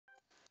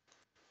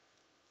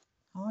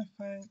Hi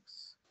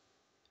folks,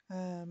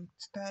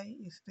 today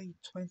is the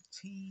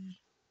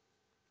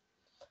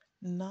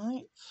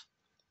 29th,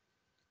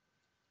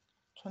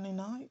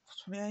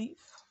 28th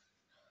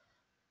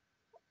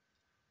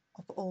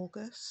of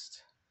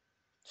August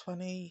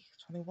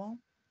 2021,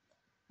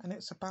 and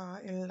it's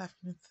about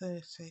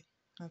 11:30.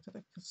 I don't know if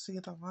you can see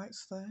the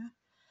lights there,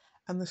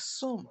 and there's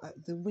some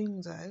at the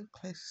window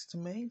closest to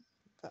me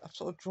that I've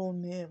sort of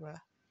drawn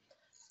nearer,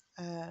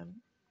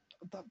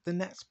 but the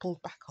net's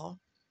pulled back on,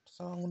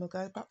 so I'm going to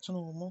go back to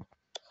normal.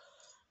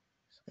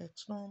 So go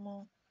to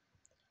normal,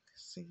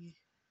 see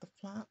the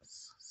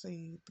flats,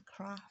 see the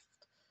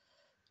craft.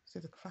 See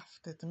the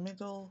craft in the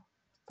middle.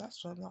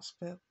 That's Phil.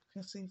 You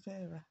can see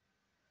Vera.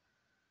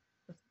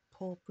 The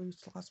poor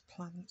brutalised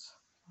plant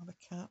by the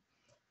cat.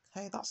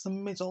 Okay, that's the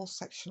middle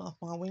section of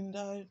my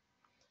window.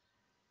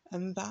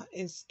 And that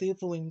is the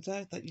other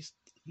window that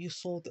you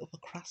saw the other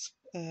craft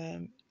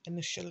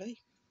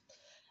initially.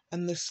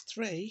 And there's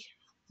three.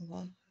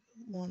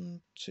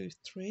 One, two,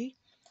 three.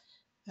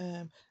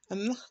 And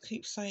like I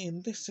keep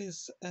saying, this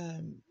is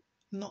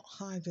not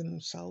hiding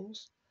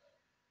themselves.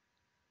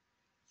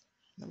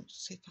 Let me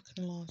just see if I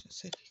can enlarge it,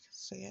 see if you can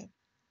see it.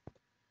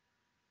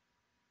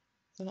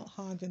 They're not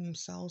hiding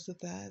themselves, they're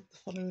there,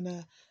 they're following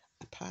a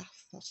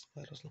path, that's the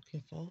word I was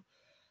looking for.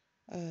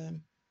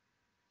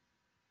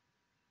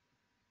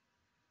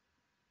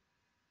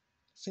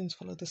 Seem to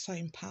follow the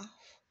same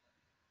path.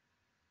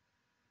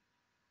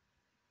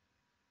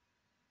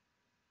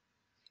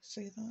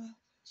 See that?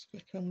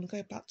 I'm going to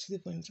go back to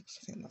the window because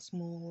I think that's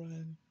more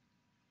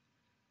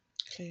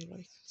clearer, you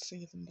can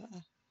see them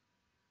better.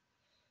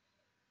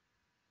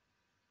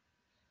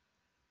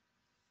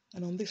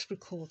 And on this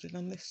recording,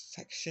 on this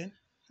section of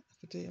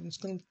the video, I'm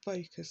just going to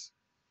focus.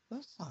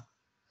 What's that?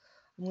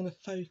 I'm going to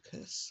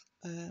focus,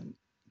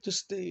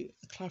 just to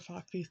clarify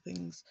a few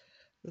things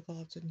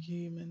regarding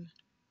human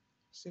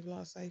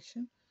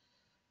civilization.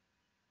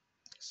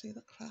 See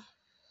the craft?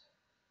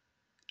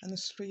 And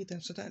there's three of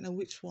them, so I don't know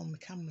which one the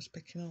camera's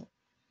picking up.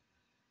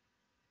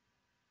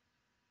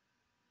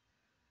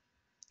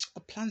 I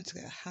plan to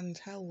get a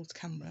handheld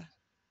camera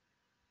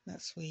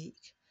next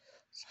week,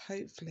 so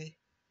hopefully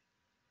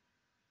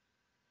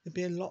it'll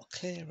be a lot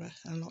clearer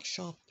and a lot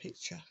sharper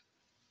picture.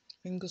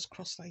 Fingers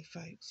crossed, they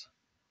folks.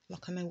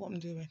 Like I know what I'm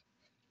doing.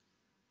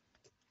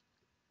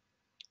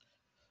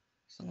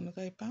 So I'm going to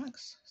go back,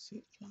 see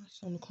it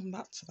flash. I'm going to come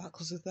back to that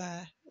because they're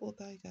there. Oh,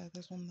 there you go,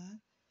 there's one there.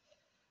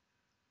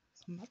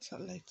 Come back to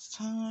that later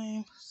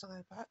time. So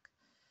go back.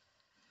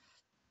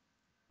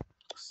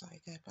 So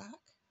go back.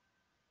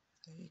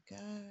 There you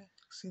go.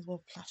 See the one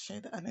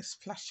flashing, and it's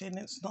flashing.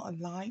 It's not a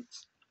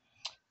light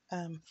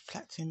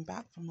reflecting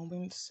back from a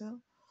windowsill.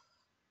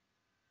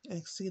 You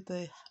can see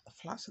the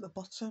flats at the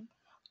bottom.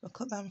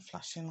 Look at them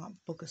flashing like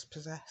buggers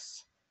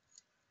possess.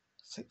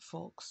 Sick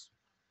folks.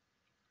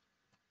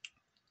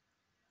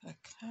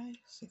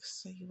 Okay, so you can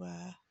see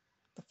where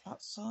the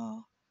flats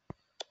are.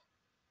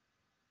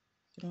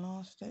 You can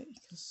enlarge it,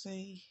 you can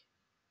see.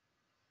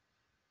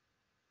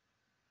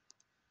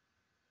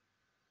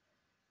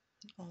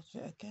 Enlarge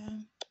it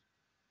again.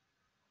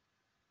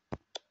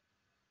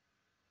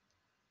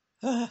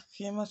 Can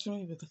you imagine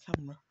me with the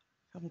camera?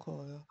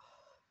 Camcorder.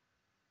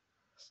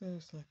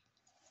 Seriously.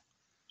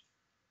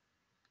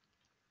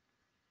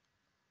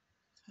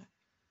 Okay.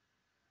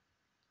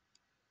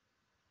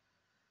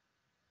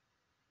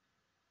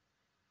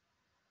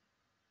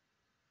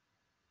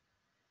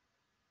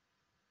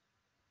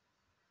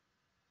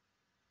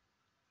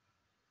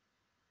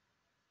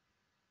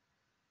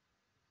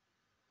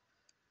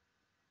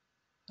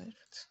 Wait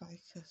for it to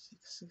focus. You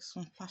can see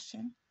some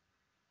flashing.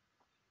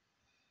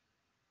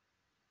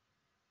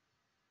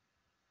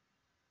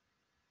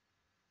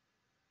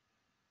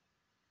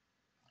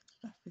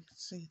 I don't know if you can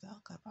see that.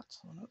 I'll go back to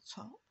the one at the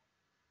top.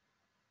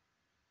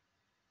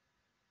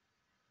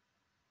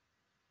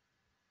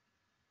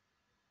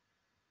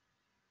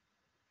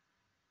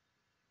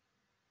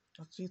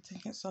 Or do you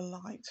think it's a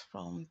light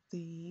from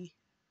the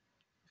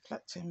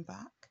reflecting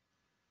back?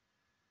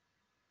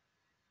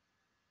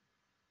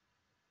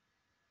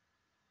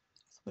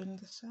 The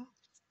windowsill?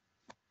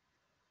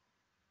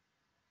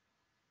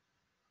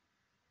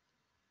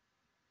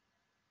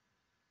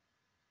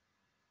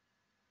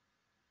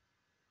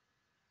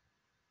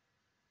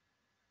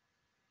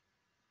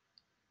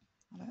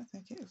 I don't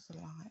think it is the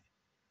light.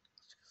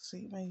 You can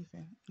see it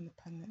moving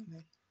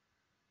independently.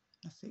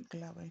 I see it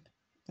glowing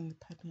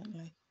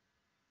independently.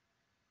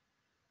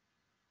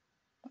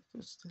 If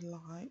it's the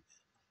light,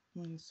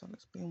 so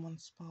let's be in one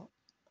spot.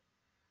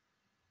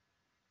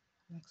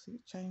 I can see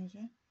it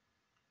changing.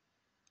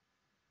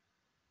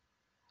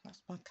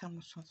 That's my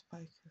camera trying to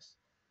focus.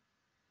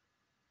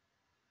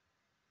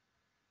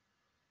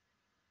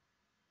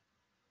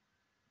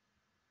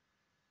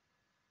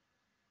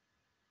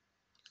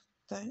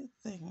 Don't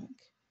think,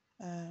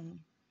 let's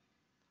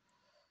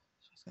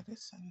get it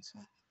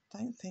centre.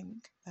 Don't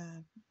think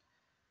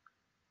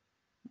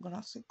when I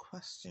ask it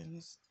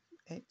questions,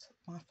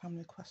 my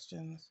family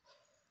questions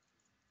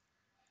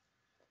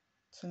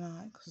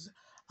tonight, because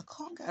I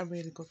can't get a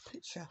really good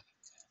picture.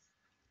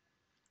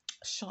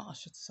 shot, I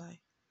should say.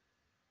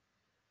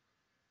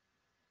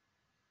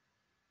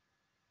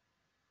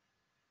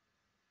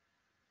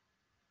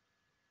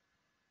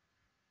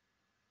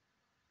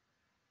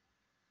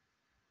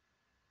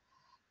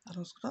 And I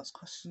was going to ask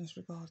questions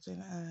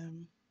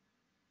regarding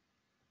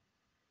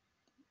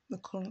the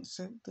current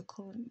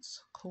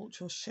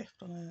cultural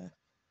shift on Earth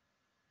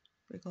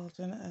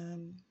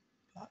regarding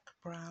black,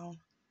 brown,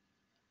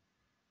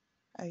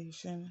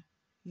 Asian,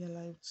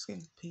 yellow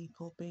skinned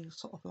people being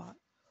sort of like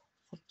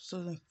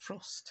suddenly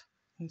thrust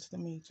into the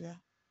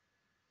media,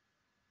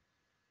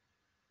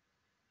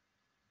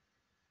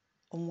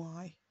 and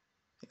why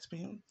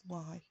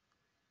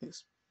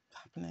it's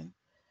happening.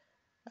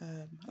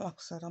 Like I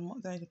said, I'm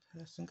not the only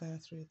person going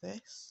through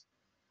this.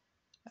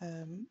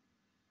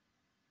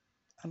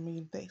 I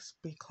mean, this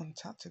be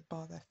contacted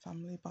by their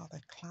family, by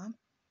their clan,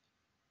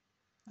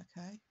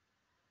 okay?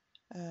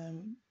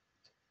 And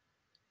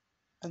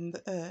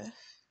the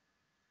Earth,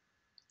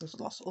 there's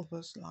lots of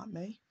others like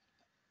me,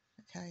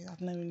 okay?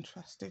 I've no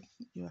interest in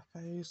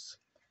UFOs,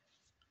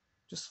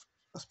 just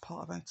as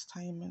part of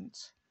entertainment.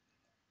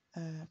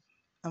 And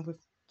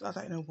I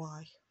don't know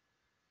why,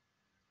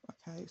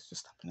 okay? It's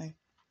just happening.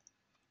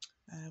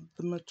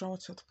 The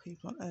majority of the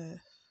people on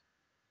Earth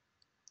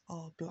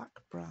are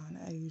black, brown,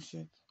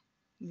 Asian,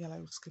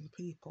 yellow skinned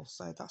people,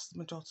 so that's the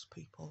majority of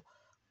people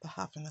they're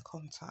having a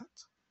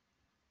contact.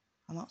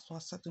 And that's why I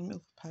said in the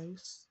other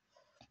posts,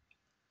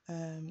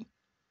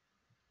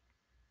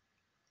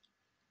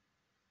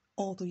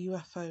 all the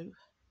UFO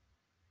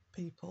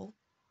people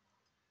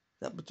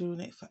that were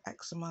doing it for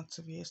X amount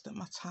of years, don't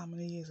matter how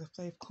many years, if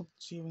they've come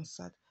to you and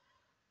said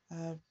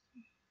that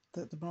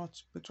the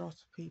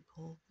majority of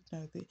people,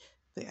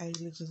 the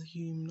aliens are the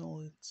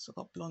humanoids, have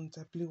got blonde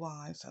hair, blue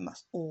eyes, and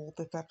that's all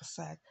they've ever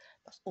said,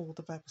 that's all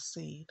they've ever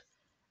seen,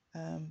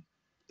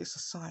 it's a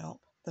psyop,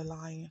 they're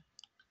lying.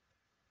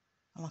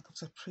 And like I've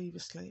said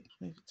previously,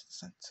 move it to the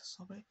centre,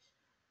 sorry.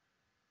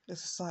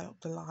 It's a psyop,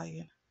 they're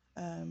lying.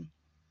 As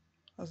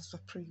I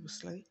said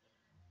previously,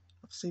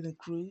 I've seen a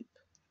group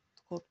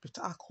called,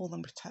 I call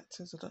them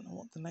protectors, I don't know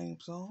what the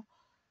names are.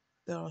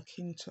 They are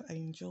akin to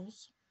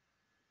angels.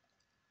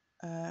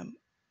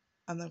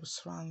 And they were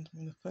surrounding me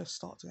when they first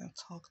started getting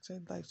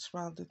targeted. They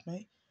surrounded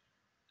me,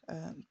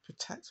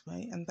 protect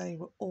me, and they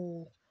were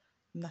all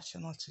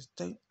nationalities.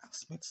 Don't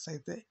ask me to say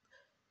the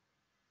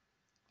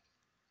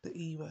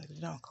E word,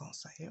 I can't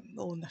say it.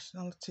 All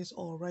nationalities,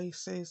 all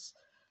races,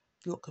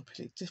 look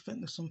completely different.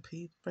 There's some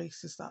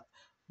races that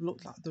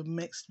look like they're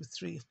mixed with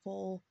 3 or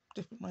 4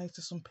 different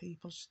races, some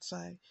people should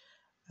say.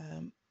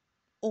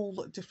 All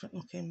look different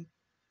looking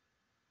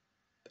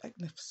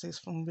ethnicities,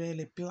 from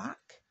really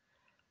black,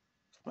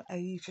 from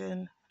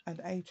Asian,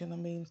 and Asian I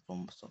mean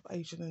from sort of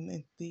Asian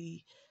in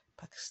the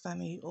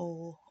Pakistani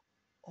or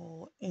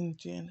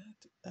Indian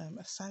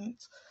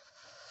ascent.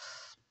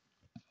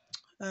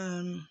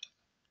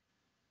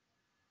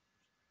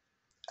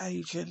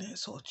 Asian,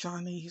 sort of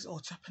Chinese or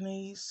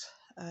Japanese,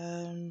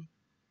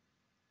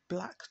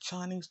 black,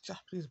 Chinese,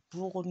 Japanese,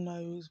 broad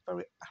nose,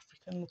 very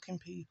African looking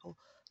people,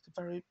 the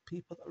very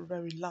people that are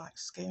very light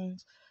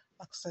skinned.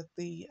 Like I said,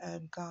 the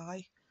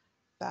guy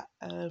that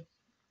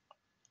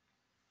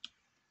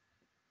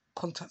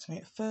contacted me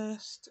at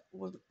first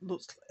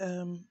looked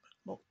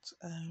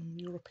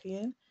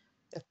European,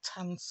 he had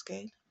tan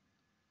skin,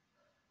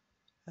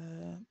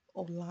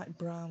 or light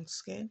brown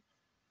skin.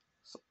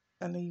 So,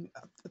 and I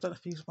don't know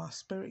if he was my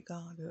spirit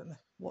guide, I don't know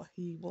what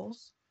he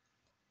was,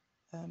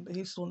 but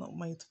he's the one that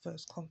made the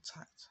first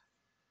contact.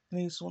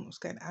 And he's the one that was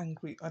getting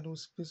angry and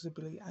was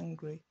visibly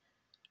angry.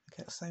 I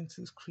kept saying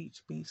to this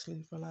creature beast,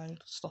 leave her alone,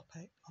 stop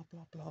it, blah,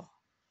 blah, blah.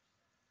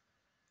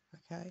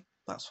 Okay,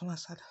 that's when I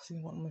said, I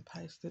think one of my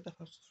posts did,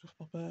 what's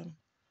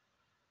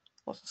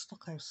the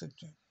Stockholm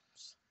syndrome?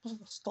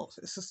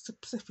 It's a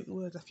specific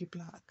word if you're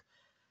black,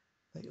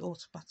 they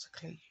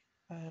automatically,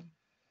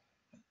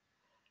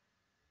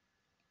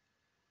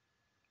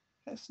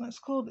 it's a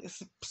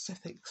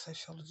specific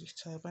sociology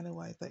term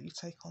anyway, that you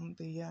take on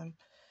the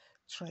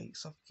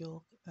traits of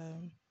your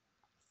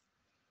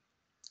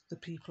the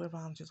people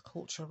around you, the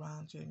culture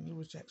around you, and you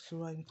reject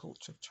your own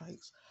culture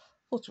traits. I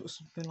thought it was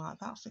something like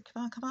that. So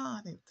come on,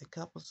 I didn't think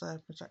I was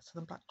rejecting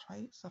the black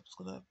traits. I was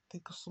going to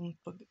think of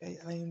somebody,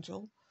 an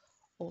angel,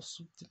 or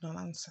something, an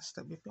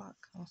ancestor with black.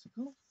 And I was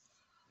like, oh,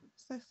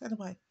 what's this?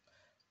 Anyway,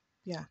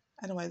 yeah.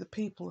 Anyway, the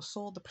people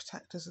saw the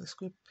protectors of this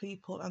group of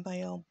people, and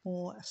they are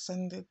more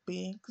ascended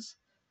beings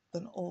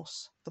than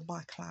us,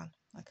 my clan.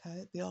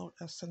 Okay, they are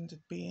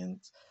ascended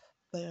beings.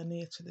 They are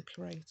near to the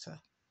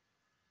Creator.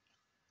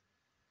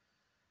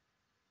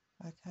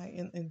 Okay,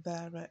 in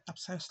their I'm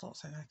so start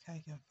saying okay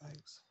again,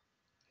 folks.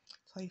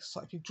 So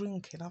if you're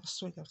drinking, have a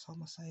swig every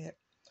time I say it.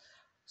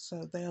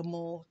 So they are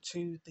more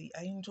to the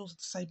angels,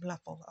 the same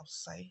level, I would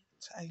say,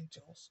 to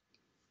angels,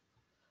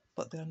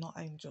 but they are not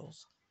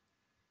angels,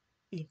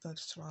 even though they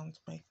surround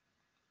me.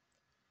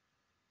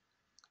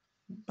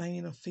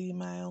 Male and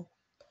female,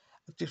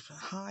 of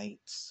different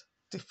heights,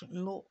 different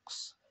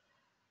looks,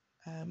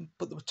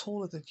 but they were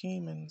taller than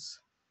humans.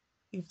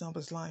 Even though I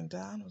was lying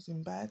down, I was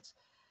in bed.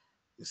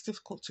 It's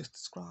difficult to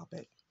describe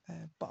it.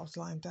 but I was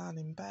lying down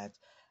in bed,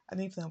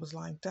 and even though I was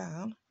lying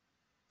down,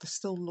 they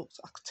still looked,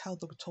 I could tell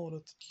they were taller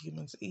than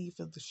humans.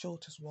 Even the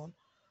shortest one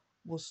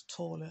was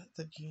taller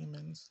than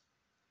humans.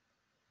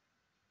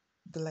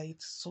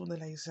 Some of the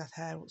ladies had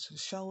hair up to the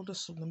shoulders,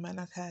 some of the men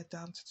had hair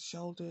down to the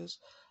shoulders,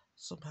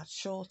 some had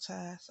short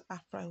hair,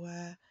 afro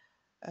hair.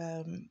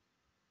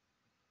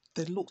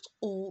 They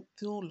all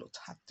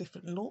had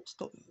different looks,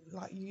 looked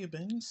like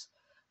humans,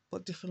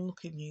 but different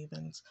looking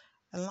humans.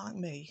 And like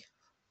me,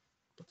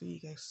 but there you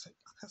go. So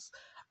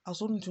I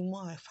was wondering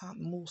why I found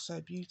them all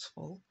so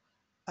beautiful,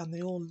 and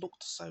they all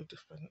looked so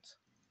different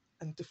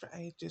and different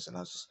ages. And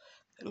I was just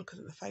looking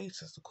at the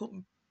faces. I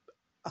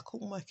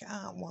couldn't work it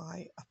out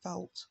why I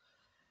felt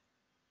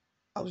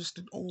I was just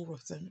in awe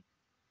of them.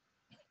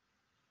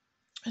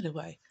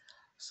 Anyway,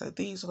 so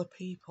these are the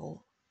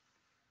people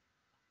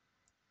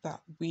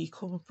that we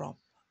come from,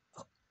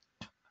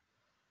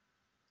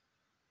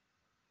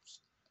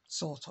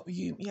 sort of.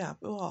 We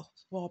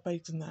are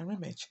based in their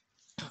image.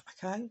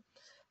 Okay,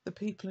 the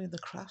people in the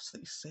crafts that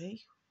you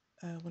see,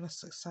 when I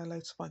say hello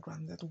to my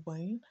granddad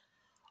Wayne,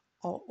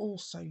 are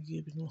also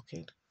human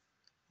looking.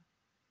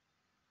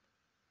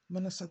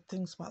 When I said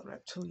things about the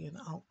reptilian,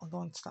 I'll go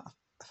on to that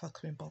if I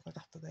can be bothered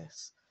after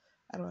this.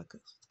 Anyway,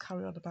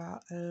 carry on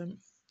about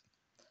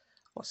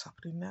what's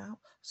happening now.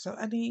 So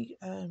any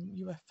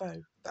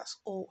UFO, that's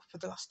all for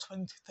the last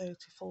 20, 30,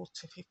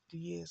 40, 50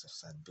 years, I've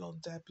said,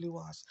 blonde hair, blue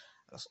eyes,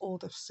 that's all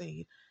they've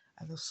seen,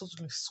 and they've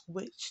suddenly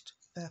switched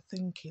their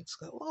thinking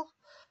to go, well,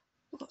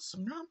 we've got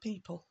some brown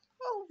people.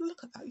 Oh,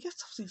 look at that.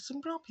 Yes, I've seen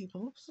some brown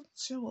people. Look,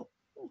 show up.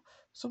 Oh,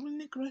 some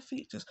Negro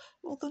features.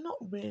 Well, they're not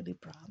really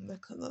brown. They're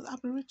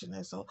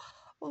Aborigines or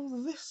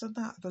this and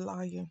that. They're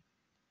lying.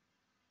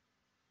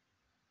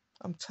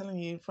 I'm telling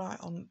you right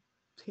on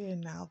here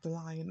now, they're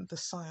lying. The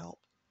psyop.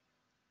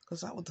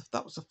 Because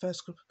that was the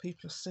first group of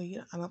people I've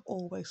seen, and I've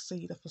always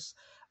seen if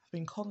I've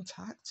been in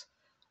contact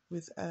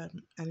with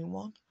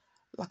anyone.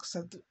 Like I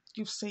said,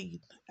 you've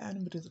seen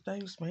anybody that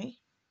knows me,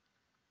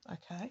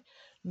 okay,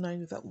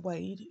 know that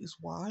Wade is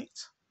white.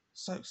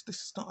 So this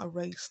is not a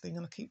race thing,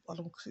 and I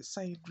don't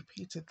saying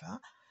repeated that,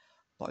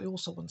 but I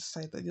also want to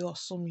say that there are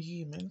some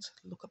humans.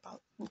 Look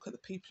at the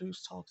people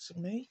who's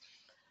targeting me,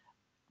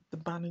 the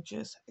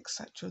managers,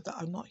 etc.,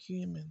 that are not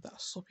human, that are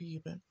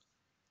subhuman.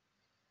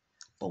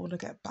 But when I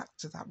get back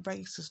to that,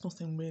 race has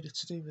nothing really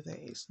to do with it.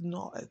 It's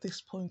not at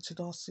this point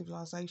in our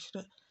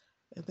civilization,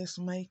 in this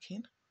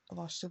making of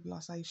our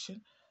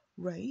civilization,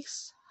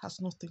 race has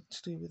nothing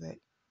to do with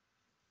it.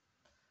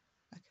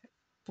 Okay,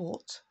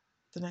 but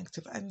the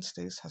negative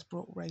entities has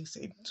brought race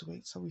into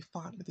it, so we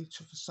fight with each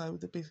other. So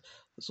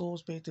there's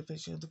always been a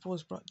division. They've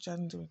always brought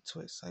gender into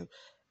it. So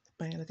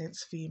male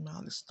against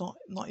female. It's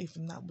not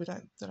even that.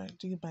 They don't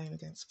do male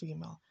against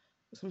female.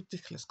 It's a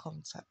ridiculous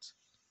concept.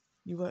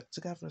 You work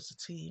together as a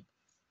team.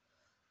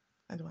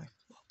 Anyway,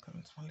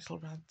 welcome to my little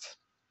rant.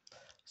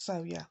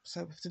 So yeah,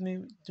 so with the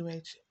new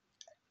age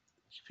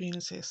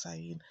community are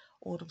saying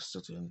all of a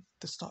sudden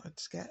they're starting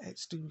to get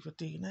it's to do with your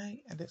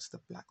DNA, and it's the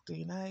black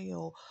DNA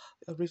or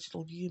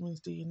original humans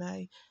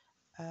DNA,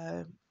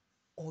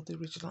 or the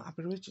original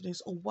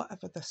Aborigines, or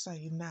whatever they're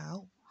saying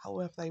now,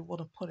 however they want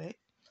to put it.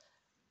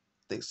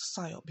 It's a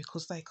psyop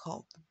because they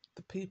can't.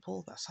 The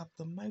people that have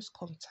the most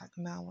contact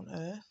now on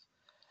Earth,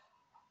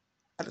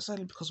 and it's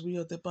only because we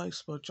are the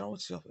most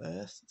majority of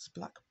Earth. It's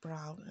black,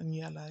 brown, and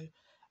yellow,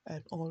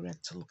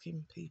 oriental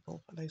looking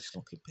people, and Asian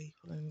looking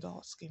people, and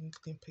dark skinned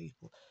looking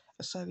people.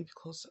 It's only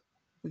because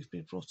we've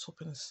been brought up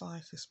in a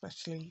society,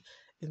 especially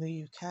in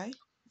the UK.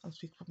 I'm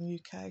speaking from the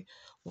UK,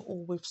 where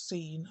all we've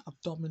seen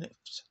of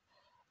dominant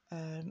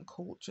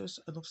cultures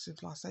and of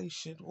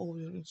civilization, all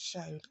we've been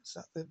shown is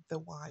that they're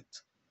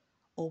white,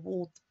 or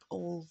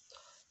all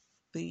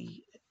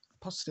the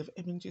positive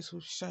images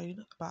we've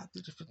shown about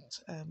the different,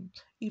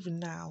 even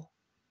now,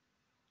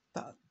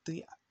 that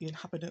the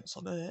inhabitants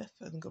on Earth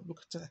and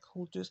look at their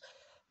cultures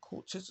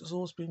has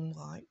always been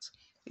white.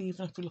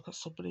 Even if we look at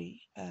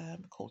somebody,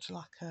 culture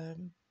like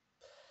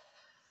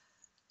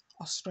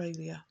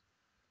Australia,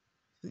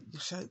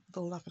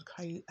 they'll have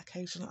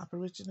occasional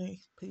Aborigine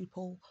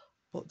people,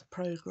 but the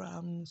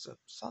programs of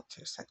such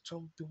a sector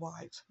will be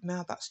white.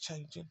 Now that's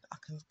changing. I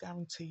can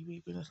guarantee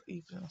you,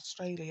 even in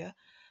Australia,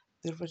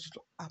 the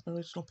original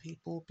Aboriginal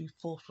people will be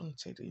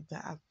forefronted in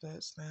their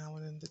adverts now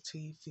and in the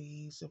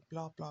TVs and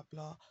blah blah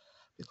blah,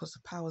 because the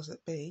powers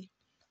that be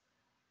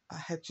are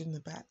hedging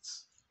the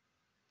bets.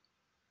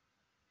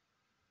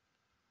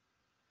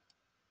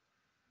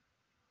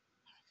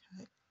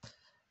 Okay.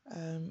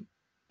 And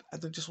I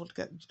just want to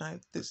get,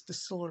 this the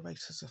solar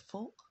races are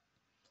full.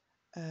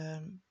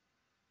 And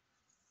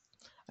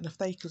if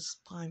they could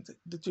find,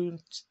 they're doing,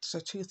 so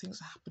two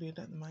things are happening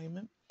at the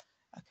moment.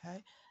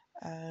 Okay.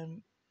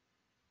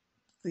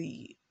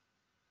 They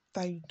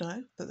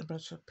know that the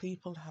majority of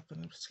people have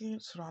an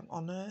experience around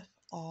on Earth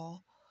are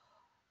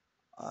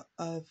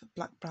of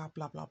black, brown,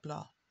 blah blah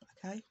blah.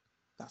 Okay,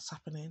 that's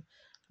happening.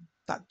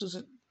 That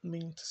doesn't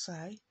mean to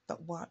say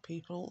that white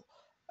people,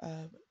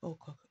 or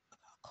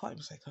I can't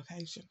even say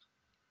Caucasian.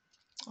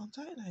 I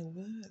don't know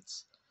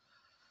words.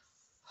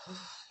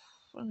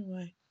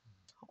 Anyway,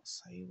 I can't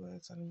say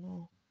words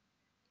anymore.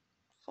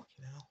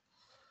 Fucking hell.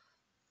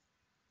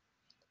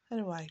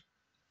 Anyway,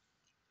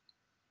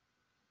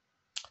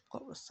 I've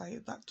got to say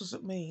that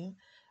doesn't mean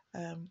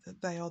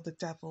that they are the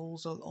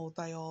devils, or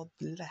they are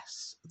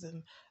less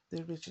than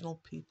the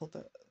original people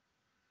that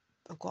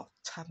have got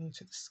tan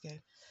to the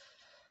skin.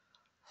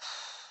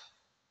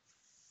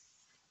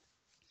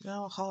 You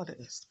know how hard it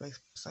is to be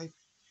so.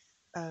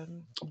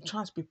 I'm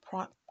trying to be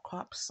quite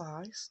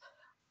precise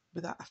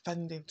without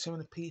offending too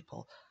many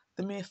people.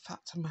 The mere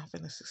fact I'm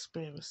having this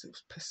experience, it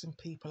was pissing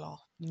people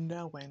off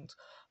no end.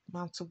 The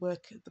amount of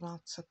work, the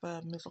amount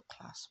of middle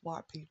class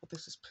white people,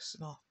 this is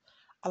pissing off.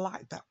 I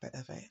like that bit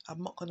of it.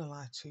 I'm not going to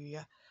lie to you.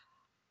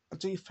 I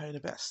do throw in a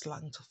bit of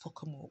slang to fuck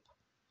them up.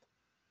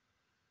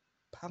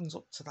 Hands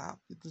up to that.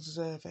 You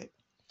deserve it.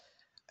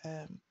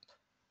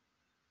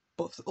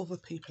 But for other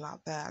people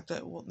out there, I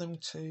don't want them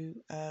to,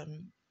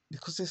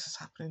 because this is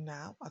happening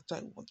now, I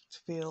don't want to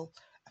feel,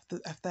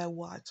 if they're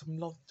white and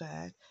long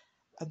dead,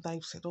 and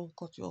they've said, oh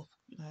God, you're,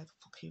 the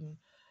fucking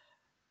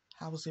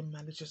housing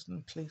managers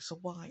and police are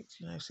white,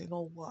 saying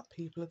all white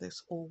people are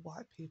this, all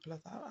white people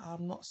are that.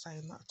 I'm not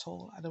saying that at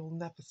all, and I will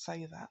never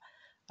say that.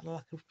 And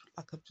like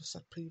I've just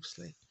said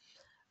previously,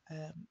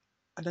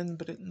 and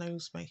anybody that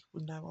knows me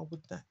would know I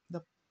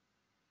would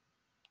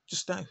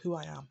just know who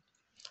I am,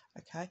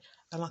 okay?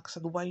 And like I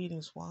said, Wayne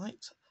is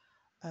white,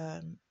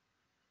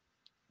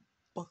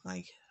 by,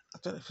 I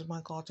don't know if it's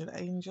my guardian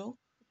angel.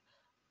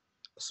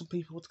 Some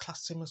people would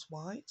class him as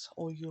white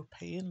or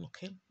European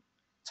looking,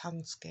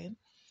 tan skin.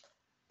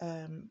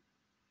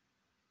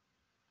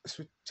 It's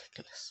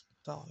ridiculous,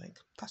 darling.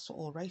 That's what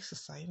all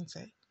races say, isn't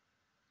it?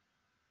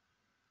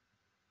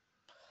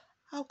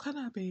 How can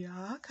I be a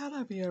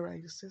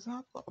racist?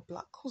 I've got a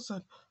black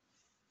cousin.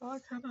 How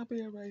can I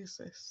be a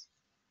racist?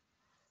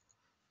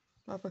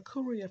 I have a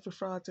curry every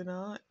Friday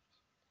night.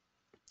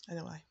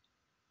 Anyway,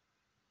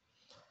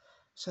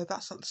 so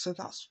that's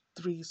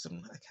the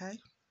reason, okay?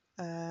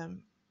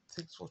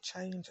 Things will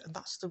change, and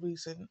that's the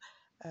reason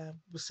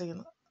we're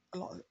seeing a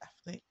lot of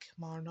ethnic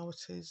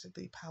minorities,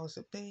 the powers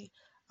that be,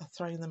 are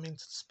throwing them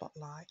into the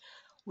spotlight.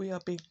 We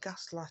are being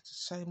gaslighted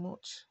so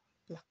much.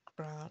 Black,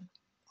 brown,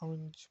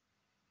 orange.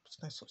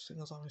 There's no such thing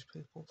as orange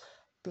people.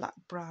 Black,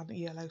 brown,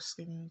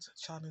 yellow-skinned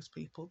Chinese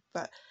people.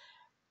 That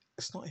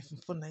it's not even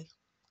funny,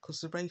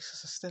 because the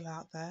racists are still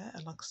out there,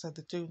 and like I said,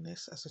 they're doing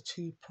this as a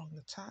two-pronged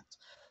attack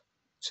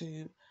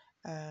to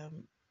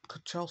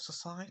control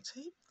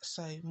society,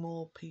 so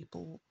more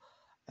people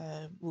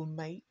will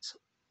mate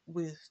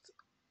with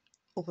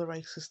other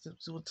races that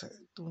want to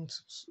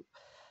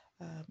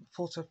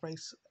thought of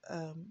race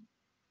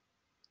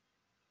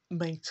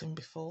mating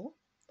before,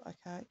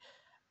 okay,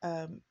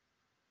 and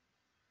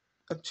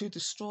to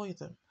destroy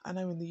them. I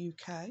know in the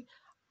UK,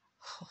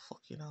 oh,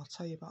 fucking hell, I'll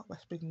tell you about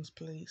West Midlands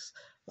Police.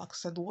 Like I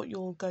said, what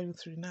you're going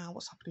through now,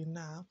 what's happening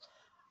now,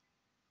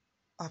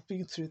 I've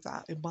been through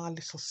that in my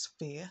little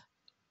sphere,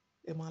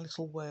 in my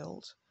little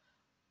world.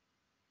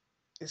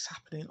 It's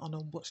happening on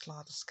a much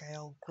larger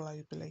scale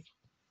globally.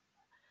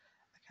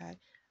 Okay,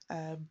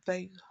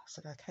 they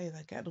said, okay,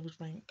 they get another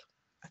drink.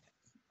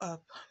 I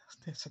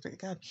said it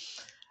again.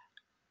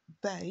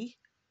 They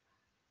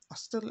are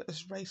still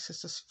as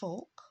racist as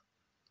fuck,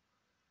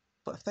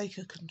 but if they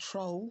can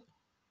control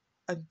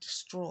and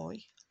destroy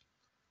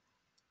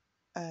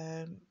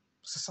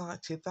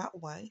society that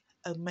way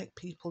and make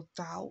people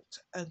doubt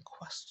and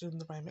question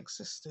their own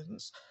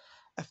existence,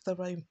 if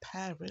their own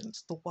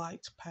parents, the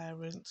white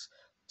parents,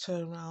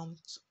 turn around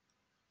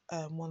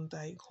one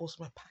day and calls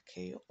them a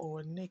packy or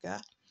a nigger,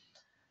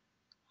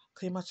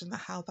 can you imagine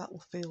how that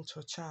will feel to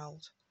a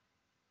child?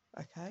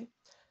 Okay,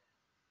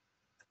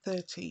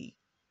 30,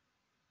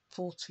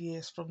 40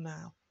 years from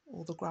now,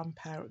 or the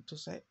grandparent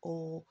does it,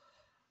 or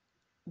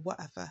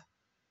whatever,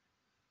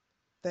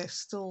 they're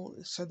still,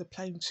 so they're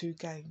playing two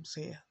games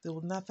here. They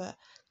will never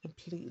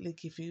completely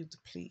give you the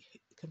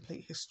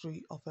complete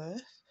history of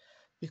Earth,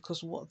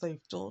 because what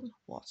they've done,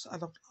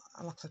 and like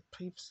I said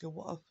previously,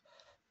 what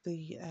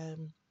the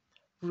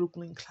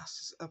ruling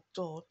classes have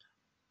done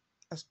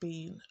has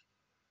been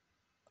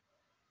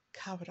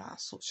carried out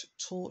such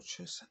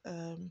tortures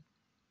and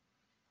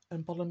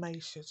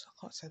abominations. I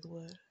can't say the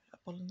word,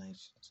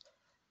 abominations.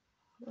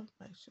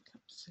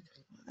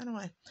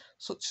 Anyway,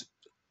 such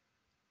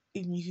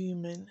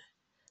inhuman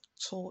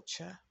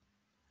torture,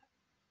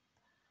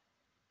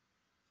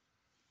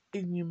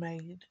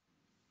 inhumane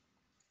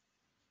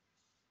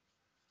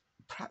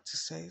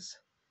practices,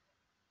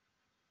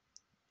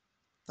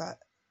 that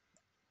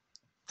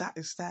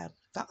is them.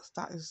 That's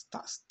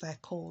their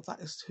core.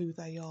 That is who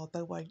they are.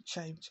 They won't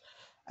change.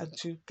 And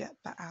to get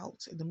that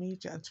out in the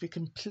media and to be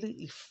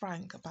completely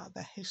frank about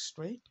their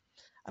history,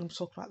 and I'm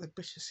talking about the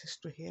British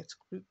history here,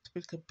 to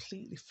be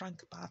completely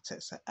frank about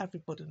it, so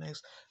everybody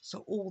knows,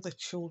 so all the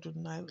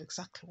children know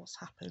exactly what's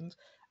happened,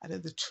 and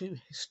the true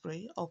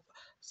history of,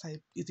 say,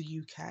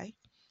 the UK,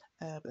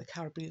 the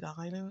Caribbean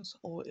islands,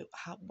 or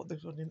what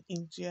they've done in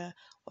India,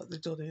 what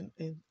they've done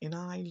in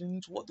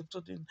Ireland, what they've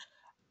done in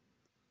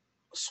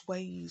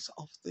sways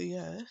of the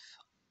earth,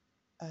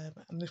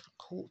 and different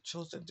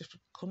cultures and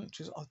different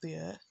countries of the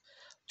earth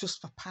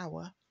just for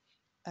power,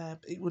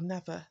 it will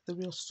never, the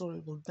real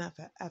story will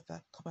never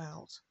ever come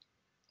out.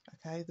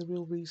 Okay, the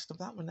real reason of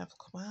that will never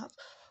come out.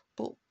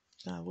 But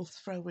we'll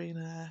throw in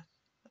a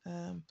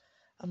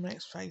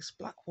mixed race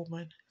black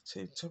woman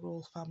to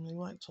royal family,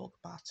 won't talk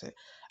about it,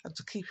 and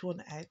to keep you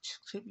on edge,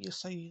 keep you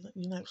so you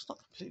know it's not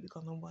completely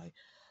gone away.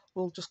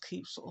 We'll just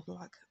keep sort of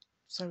like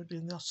throwing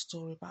in the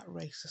story about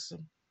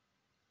racism.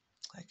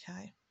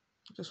 Okay,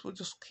 we'll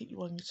just keep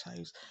you on your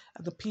toes,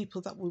 and the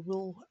people that we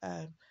will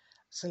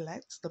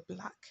select, the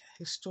black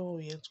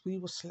historians, we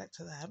will select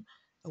them,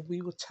 and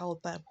we will tell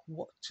them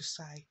what to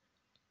say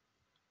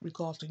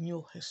regarding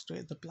your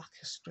history, the black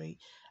history,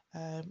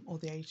 or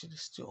the Asian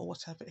history, or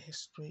whatever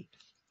history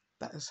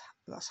that's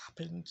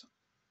happened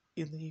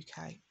in the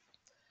UK.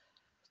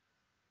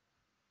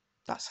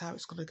 That's how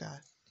it's going to go.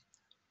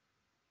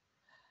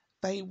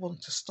 They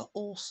want to start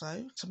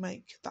also to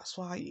make. That's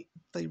why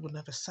they will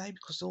never say,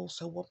 because they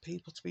also want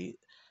people to be.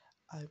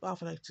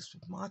 I've noticed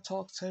with my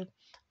targeting,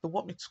 they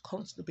want me to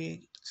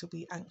constantly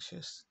be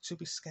anxious, to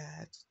be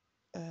scared,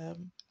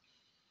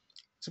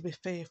 to be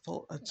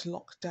fearful, and to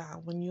lock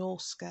down. When you're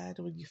scared,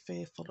 and when you're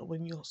fearful, and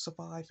when you're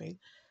surviving,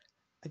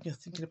 and you're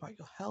thinking about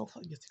your health,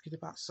 and you're thinking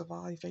about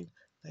surviving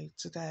day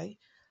to day,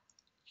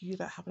 you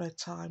don't have no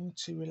time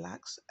to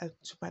relax and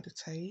to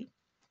meditate,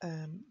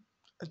 and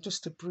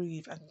just to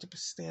breathe and to be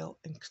still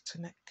and to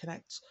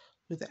connect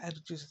with the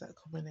energies that are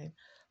coming in.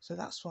 So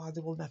that's why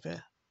they will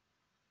never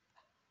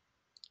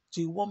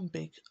do one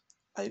big,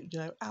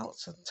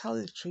 out and tell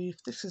you the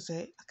truth. This is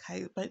it.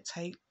 Okay, it might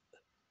take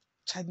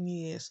 10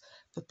 years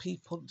for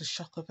people, the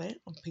shock of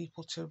it, and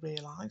people to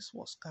realise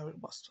what's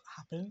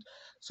happened.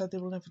 So they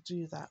will never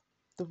do that.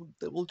 They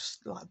will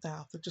just, like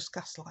now, they just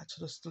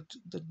gaslighted us.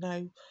 They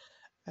know,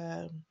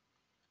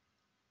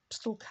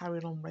 still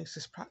carrying on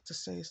racist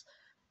practices,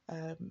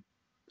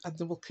 and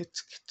they will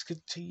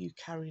continue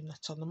carrying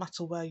that on, no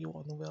matter where you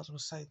are in the world. I'm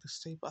saying this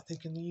too, but I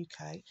think in the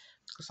UK,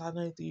 because I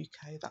know the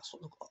UK, that's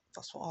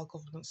what our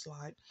government's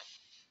like.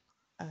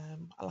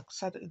 Like I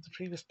said in the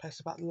previous post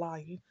about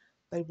lying,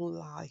 they will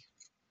lie.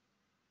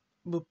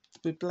 Will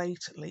be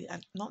blatantly,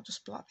 and not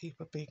just black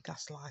people are being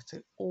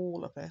gaslighted.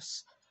 All of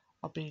us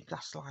are being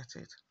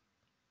gaslighted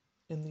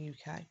in the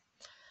UK.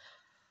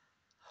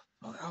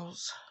 What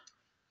else?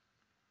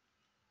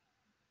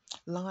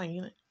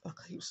 Lying, like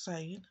I keep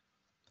saying,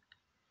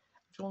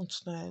 if you want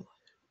to know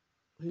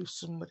who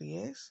somebody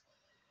is,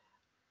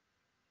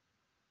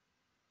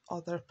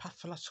 are they a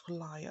pathological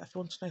liar? If you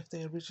want to know if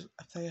they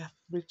have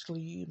original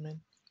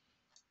human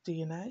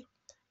DNA,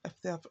 if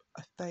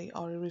they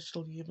are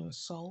original human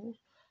soul,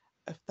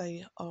 if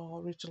they are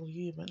original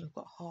human and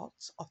got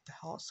hearts of the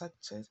heart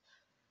centered.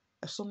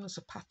 If someone's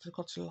a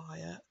pathological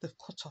liar, they've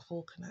cut off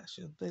all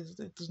connection.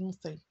 There's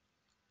nothing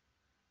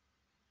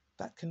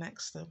that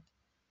connects them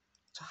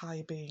to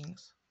higher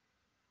beings.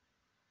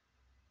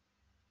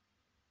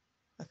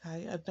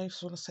 Okay, I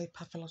just want to say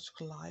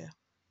pathological liar.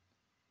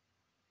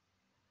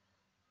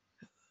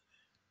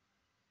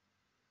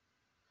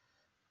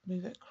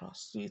 Move it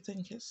across. Do you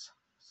think it's?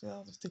 See,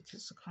 I think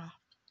it's a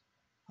craft.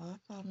 Our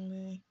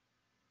family.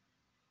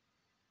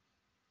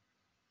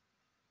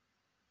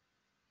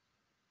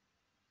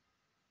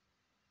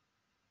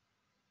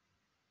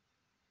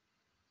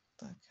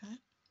 Okay.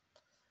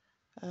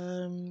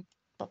 Um.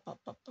 What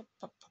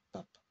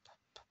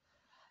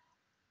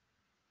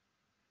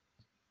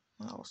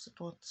else did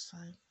I want to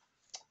say?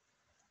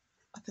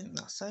 I think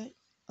that's it.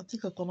 I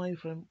think I've gone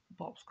over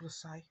what I was going to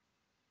say. I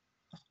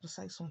was going to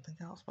say something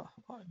else, but I've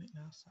forgotten it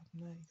now. So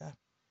there you go.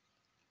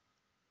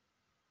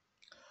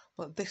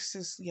 But this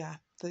is,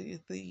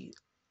 the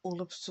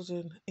all of a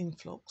sudden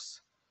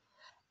influx,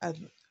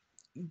 and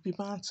the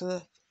amount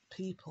of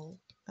people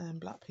and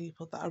black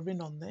people that are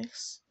in on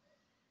this,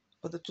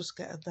 but they're just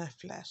getting their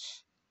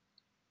flesh.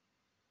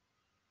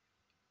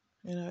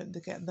 They're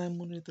getting their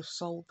money, they've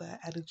sold their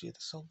energy, they've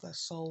sold their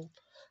soul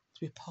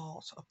to be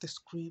part of this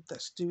group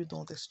that's doing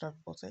all this to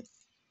everybody.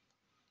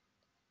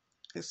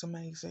 It's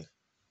amazing.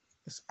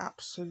 It's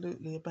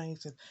absolutely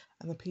amazing.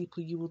 And the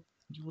people you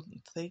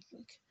wouldn't think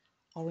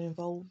are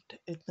involved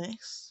in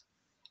this.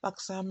 Like I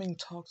say, I'm being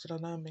targeted. I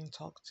know I'm being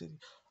targeted.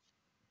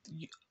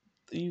 In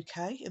the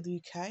UK,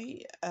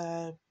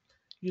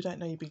 you don't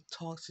know you're being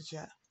targeted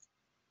yet.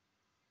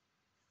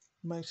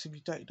 Most of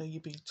you don't know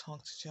you're being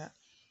targeted yet.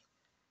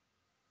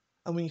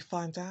 And when you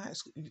find out,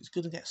 it's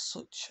going to get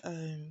such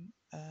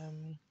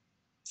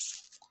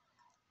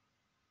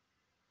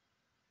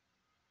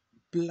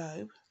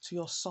blow to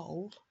your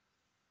soul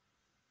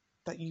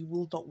that you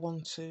will not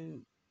want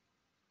to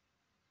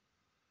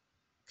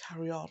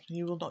carry on.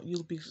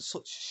 You'll be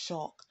such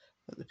shock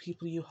that the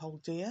people you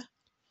hold dear,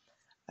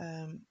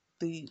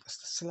 the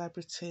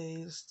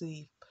celebrities,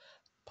 the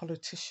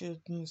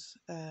politicians,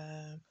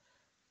 the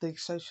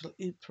social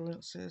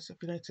influencers, if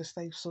you notice,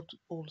 they've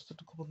all of a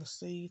sudden come on the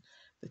scene,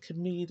 the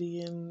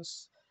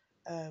comedians.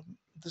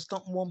 There's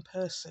not one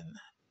person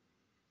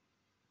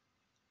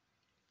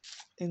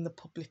in the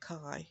public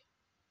eye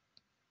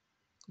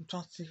I'm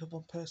trying to think of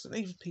one person,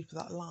 even people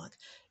that I like,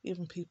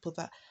 even people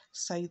that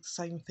say the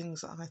same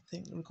things that I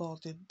think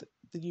regarding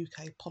the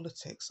UK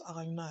politics.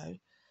 I know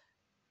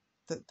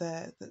that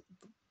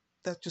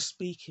they're just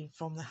speaking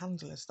from the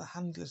handlers. The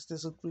handlers,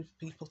 there's a group of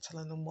people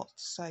telling them what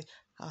to say,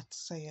 how to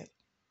say it.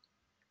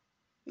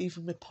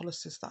 Even with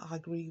policies that I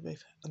agree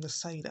with, and they're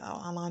saying it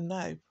out, and I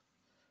know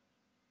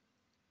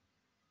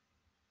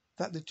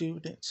that they're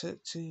doing it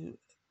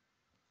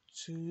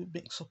to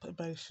mix up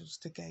emotions,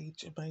 to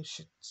gauge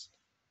emotions.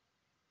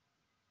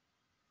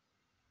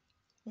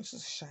 Which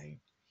is a shame,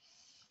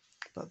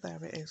 but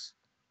there it is.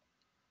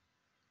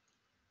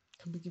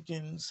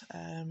 Comedians,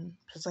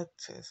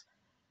 presenters.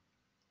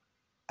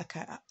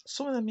 Okay,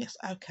 some of them, yes,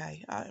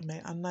 okay. I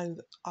mean, I know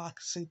that I can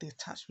see the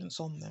attachments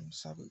on them,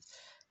 so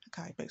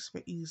okay, it makes it a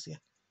bit easier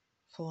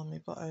for me.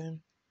 But okay,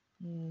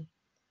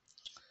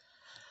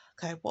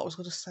 what I was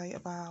going to say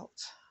about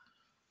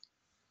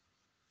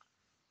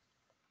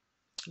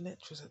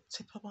literally at the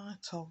tip of my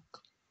tongue.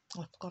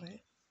 I forgot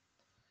it.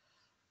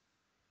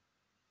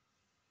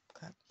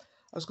 Okay,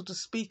 I was going to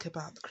speak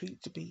about the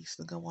creature beast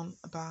and go on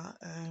about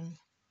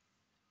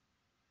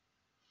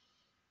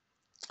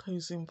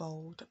who's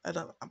involved. And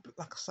like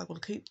I said, I'm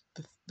going to keep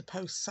the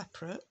post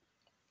separate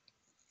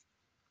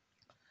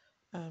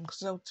because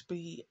there to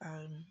be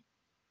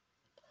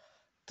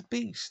the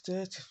beast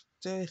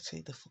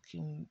dirty the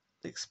fucking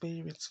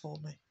experience for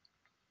me.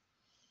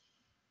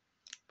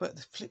 But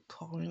the flip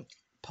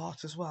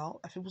part as well,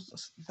 if it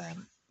wasn't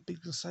them being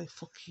so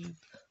fucking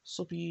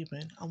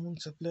subhuman, I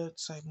wouldn't have learned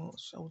so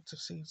much, I wouldn't have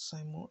seen so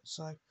much.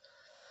 So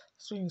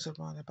swings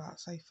around about,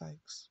 say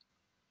thanks.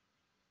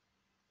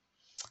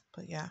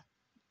 But yeah,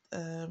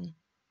 I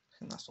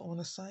think that's what I want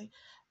to say.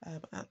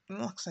 And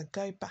like I said,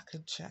 go back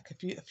and check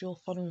if you're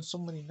following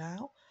somebody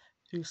now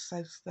who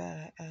says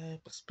they're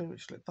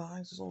spiritual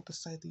advisors, or they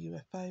say the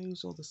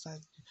UFOs, or they say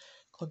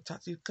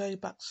contact you. Go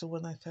back to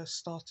when they first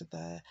started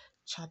their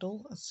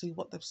channel and see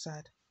what they've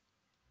said.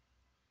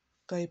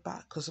 Go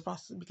back, because right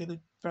at the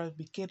very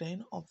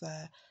beginning of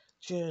their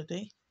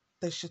journey,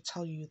 they should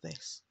tell you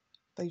this.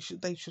 They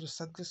should have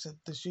said, listen,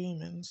 there's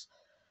humans,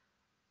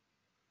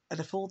 and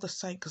if all the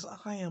same, because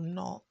I am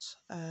not,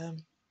 I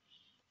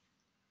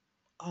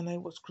know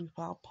which group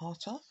I'm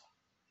part of.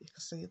 You can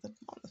see them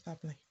on the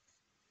family.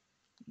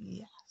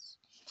 Yes.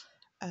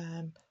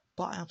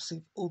 But I have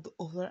seen all the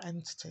other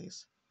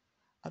entities,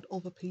 and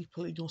other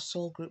people in your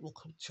soul group will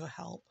come to your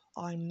help.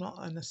 I'm not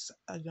an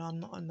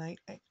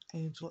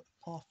angel,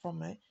 far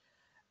from it.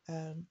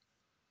 And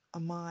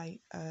my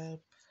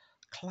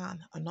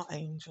clan are not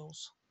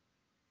angels,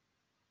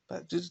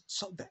 but the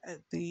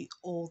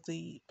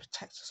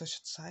protectors, I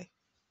should say.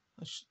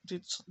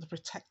 Did the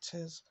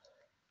protectors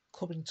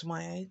coming to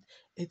my aid?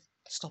 It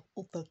stopped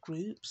other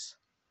groups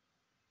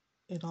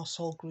in our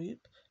soul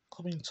group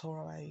coming to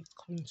our aid,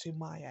 coming to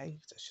my aid,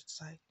 I should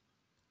say.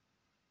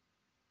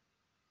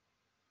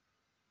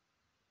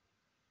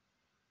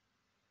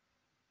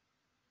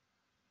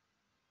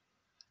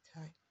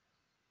 Okay.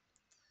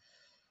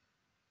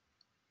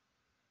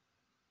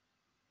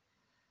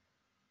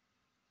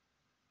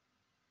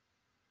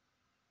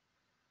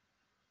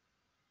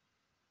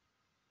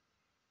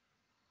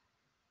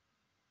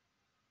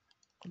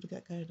 Got to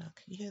get going now.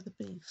 Can you hear the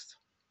beast?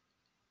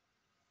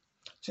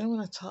 Do you know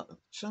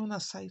when I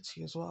say to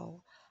you as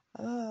well,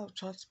 oh,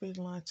 try to be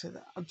enlightened,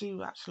 I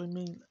do actually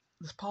mean,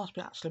 this part of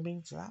me actually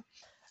means that.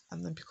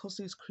 And then because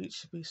these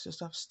creature beasts just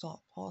have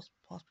stopped, part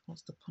of me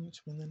wants to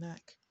punch me in the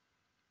neck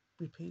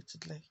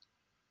repeatedly,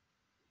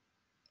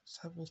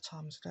 several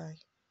times a day.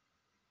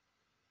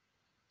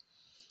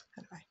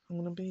 Anyway, I'm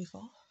going to leave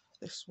off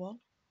this one.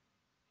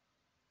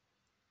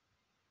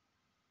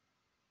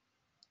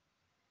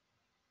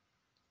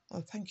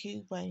 And thank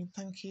you, Wayne.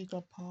 Thank you,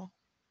 Grandpa.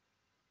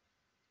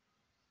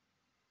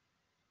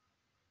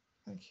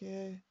 Thank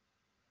you.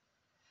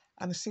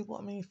 And you see what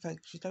I mean,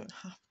 folks? You don't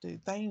have to.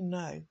 They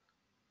know.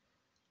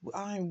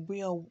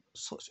 We are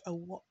such a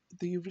what?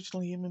 The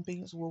original human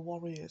beings were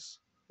warriors.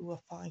 We were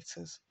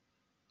fighters.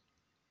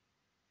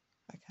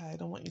 Okay, I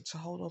don't want you to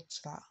hold on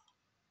to that.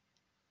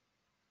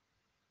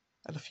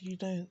 And if you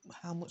know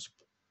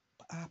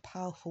how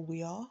powerful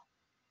we are,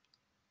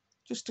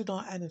 just in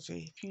our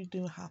energy, if you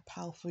knew how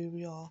powerful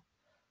we are,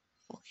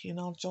 fucking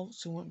Al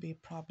Johnson wouldn't be a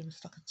prime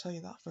minister. I can tell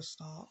you that for a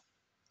start.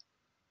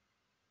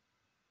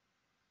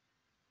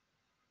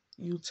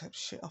 You'd take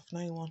shit off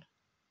no one.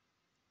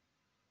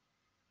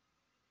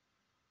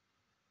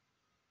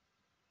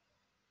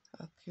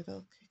 Okay,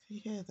 can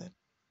you hear them?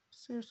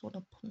 Seriously, want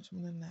to punch them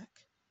in the neck.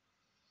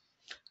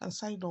 And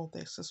saying all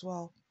this as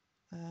well,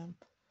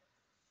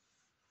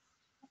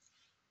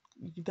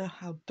 you know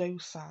how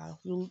docile,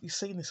 you've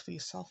seen this for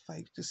yourself,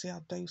 folks. You see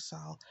how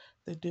docile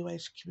the New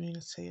Age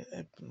community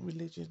and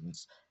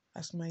religions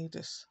has made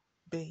us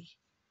be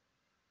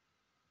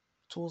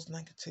towards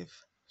negative,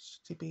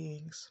 shitty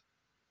beings.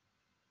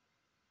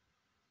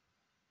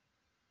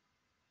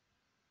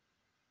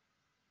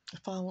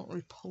 If I weren't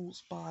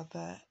repulsed by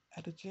their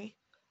energy,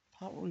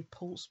 if I weren't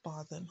repulsed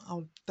by them,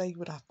 they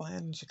would have my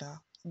energy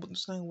now. I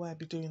wouldn't know where I'd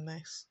be doing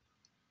this.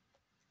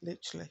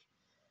 Literally.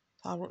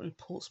 Viral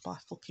reports by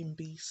fucking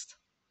beast.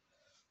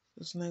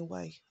 There's no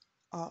way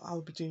I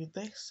would be doing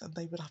this and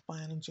they would have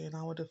my energy and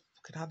I would have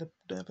fucking had a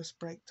nervous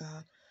breakdown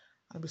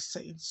and I'd be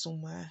sitting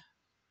somewhere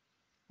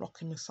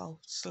rocking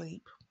myself to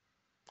sleep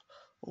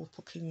or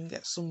fucking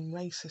get some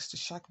racist to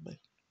shag me.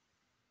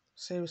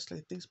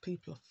 Seriously, these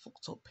people are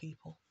fucked up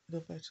people, in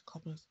inverted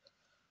commas.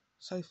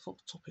 So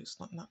fucked up it's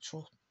not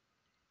natural.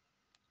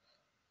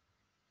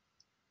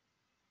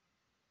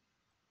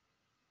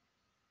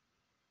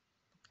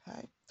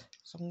 Okay,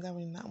 so I'm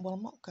going now. Well,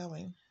 I'm not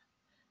going.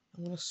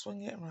 I'm going to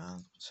swing it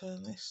around,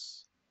 turn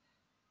this.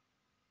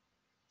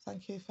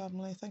 Thank you,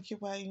 family. Thank you,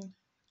 Wayne,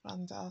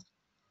 Grandad.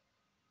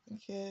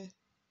 Thank you.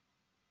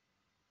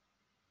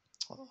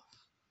 Oh,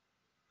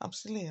 I'm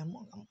still here.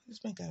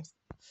 It's me going.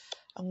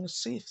 I'm going to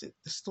see if they're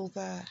still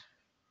there.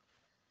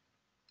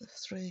 The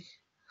three.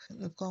 I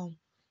think they've gone.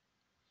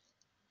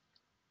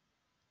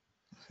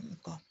 I think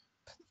they've gone.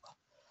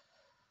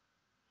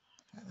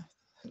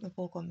 I think they've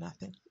all gone now. I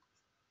think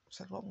I've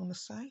said what I'm going to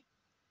say.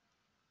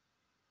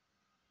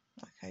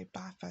 Okay,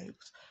 bye,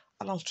 folks.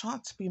 And I was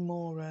trying to be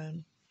more.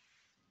 I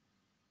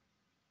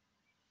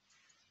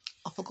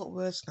forgot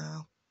words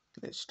now.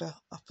 Literally,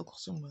 I've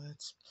forgotten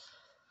words.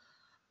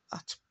 I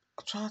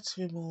tried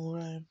to be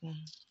more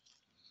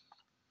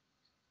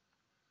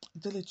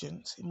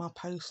diligent in my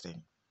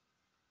posting.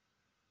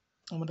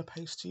 I'm going to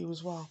post to you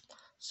as well.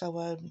 So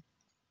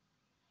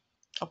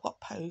I've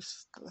got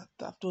posts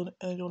that I've done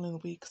earlier on in the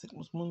week. I think it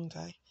was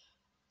Monday.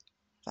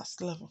 That's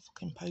still haven't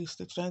fucking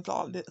posted. You know,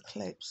 like little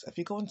clips. If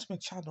you go onto my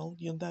channel,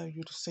 you'll know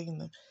you'd have seen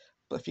them.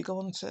 But if you're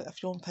on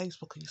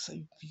Facebook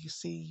and you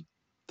see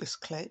this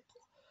clip,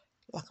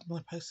 like I'm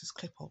going to post this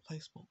clip on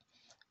Facebook.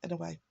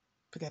 Anyway,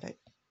 forget it.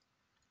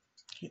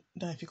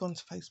 If you go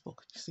onto Facebook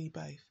and you see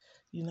both,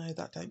 you know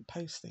that I don't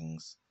post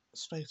things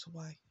straight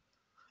away.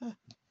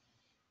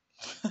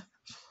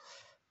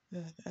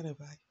 Yeah,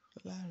 anyway,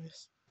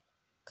 hilarious.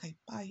 Okay,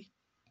 bye.